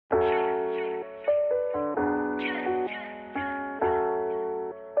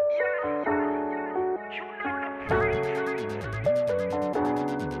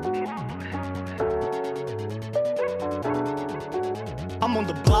on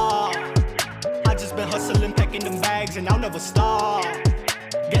the block. I just been hustling, packing them bags, and I'll never stop.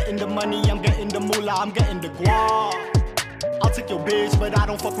 Getting the money, I'm getting the mula, I'm getting the guap. I'll take your bitch, but I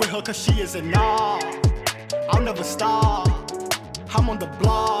don't fuck with her cause she is a nah. I'll never stop, I'm on the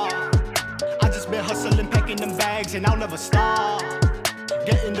block. I just been hustling, packing them bags, and I'll never stop.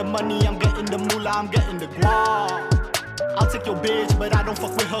 Getting the money, I'm getting the mula, I'm getting the guap. I'll take your bitch, but I don't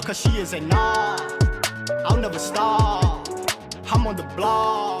fuck with her cause she is a nah. I'll never stop, I'm on the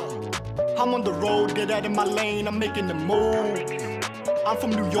block. I'm on the road, get out of my lane, I'm making the move. I'm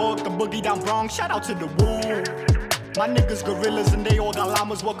from New York, the boogie down Bronx, shout out to the woo. My niggas gorillas and they all got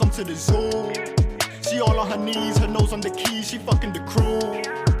llamas, welcome to the zoo. She all on her knees, her nose on the keys, she fucking the crew.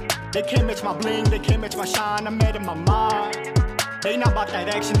 They can't match my bling, they can't match my shine, I'm mad in my mind. They not about that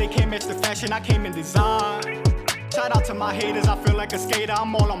action, they can't match the fashion, I came in design. Shout out to my haters, I feel like a skater,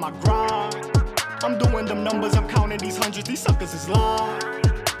 I'm all on my grind. I'm doing them numbers, I'm counting these hundreds, these suckers is lying.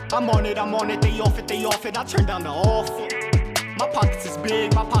 I'm on it, they off it, I turn down the offer. My pockets is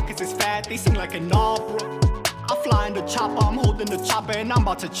big, my pockets is fat, they sing like an opera. I fly in the chopper, I'm holding the chopper and I'm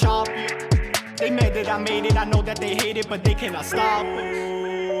about to chop it. They mad that I made it, I know that they hate it, but they cannot stop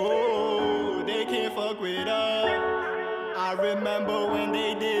it. Oh, they can't fuck with us. I remember when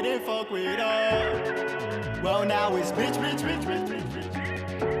they didn't fuck with us. Well now it's bitch.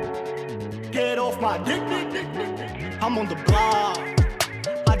 Get off my dick. I'm on the block.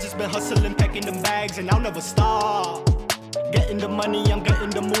 I just been hustling, packing them bags, and I'll never stop. Getting the money, I'm getting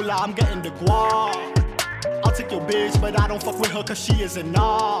the mula, I'm getting the guap. I'll take your bitch, but I don't fuck with her cause she is a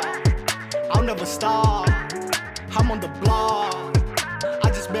nah. I'll never stop, I'm on the block. I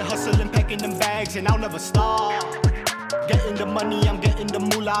just been hustling, packing them bags, and I'll never stop. Getting the money, I'm getting the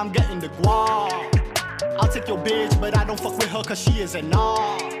mula, I'm getting the guap. I'll take your bitch, but I don't fuck with her cause she is a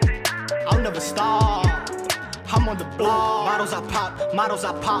nah. I'll never stop, I'm on the block. Bottles I pop, models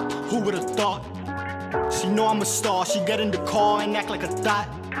I pop, who would've thought? She know I'm a star, she get in the car and act like a thot.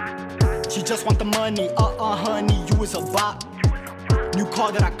 She just want the money, honey, you is a bop. New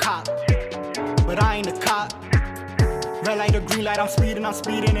car that I cop, but I ain't a cop. Red light or green light, I'm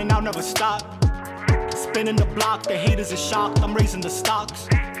speeding, and I'll never stop. Spinning the block, the haters are shocked, I'm raising the stocks.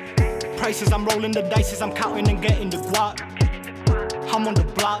 Prices, I'm rolling the dices, I'm counting and getting the guap. I'm on the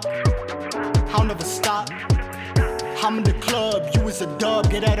block, I'll never stop. I'm in the club, you is a dub,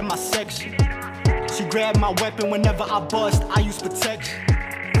 get out of my section. She grab my weapon whenever I bust, I use protection.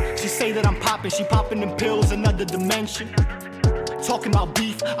 She say that I'm popping, she popping them pills, another dimension. Talking about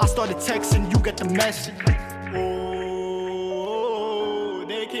beef, I started texting, you get the message. Oh,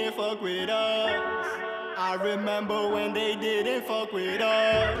 they can't fuck with us. I remember when they didn't fuck with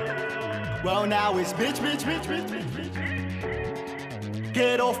us. Well now it's bitch.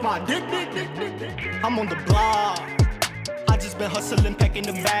 Get off my dick. I'm on the block. I just been hustling, packing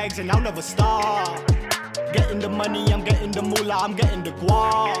them bags, and I'll never stop. Getting the money, I'm getting the mula, I'm getting the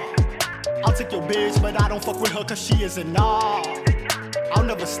guap. I'll take your bitch, but I don't fuck with her cause she is a nah. I'll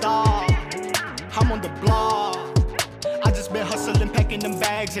never stop, I'm on the block. I just been hustling, packing them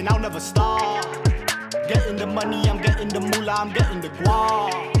bags, and I'll never stop. Getting the money, I'm getting the mula, I'm getting the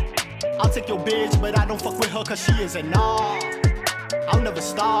guap. I'll take your bitch, but I don't fuck with her cause she is a nah. I'll never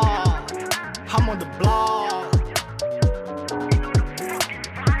stop, I'm on the block.